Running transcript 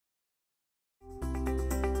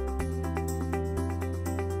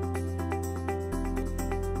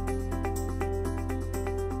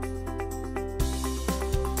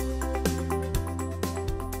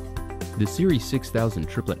The Series 6000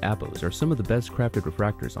 triplet APOs are some of the best crafted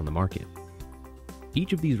refractors on the market.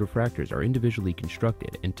 Each of these refractors are individually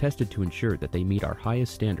constructed and tested to ensure that they meet our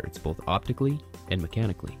highest standards both optically and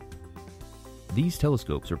mechanically. These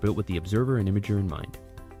telescopes are built with the observer and imager in mind.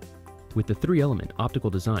 With the 3-element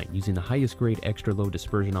optical design using the highest grade extra low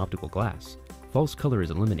dispersion optical glass, false color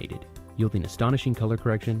is eliminated, yielding astonishing color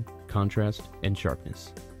correction, contrast, and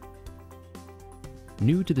sharpness.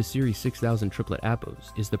 New to the Series 6000 triplet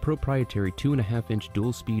APOs is the proprietary 2.5-inch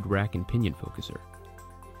dual-speed rack and pinion focuser.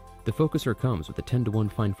 The focuser comes with a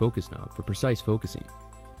 10:1 fine focus knob for precise focusing.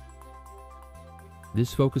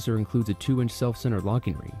 This focuser includes a 2-inch self-centered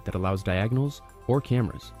locking ring that allows diagonals or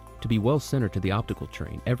cameras to be well centered to the optical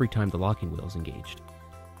train every time the locking wheel is engaged.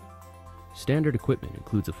 Standard equipment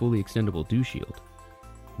includes a fully extendable dew shield,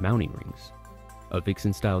 mounting rings, a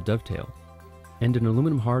Vixen-style dovetail, and an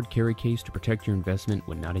aluminum hard carry case to protect your investment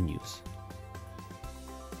when not in use.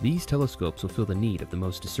 These telescopes will fill the need of the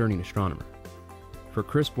most discerning astronomer. For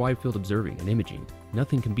crisp wide-field observing and imaging,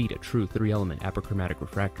 nothing can beat a true 3-element apochromatic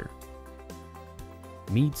refractor.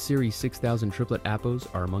 Meade Series 6000 triplet APOs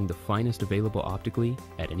are among the finest available optically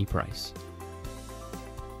at any price.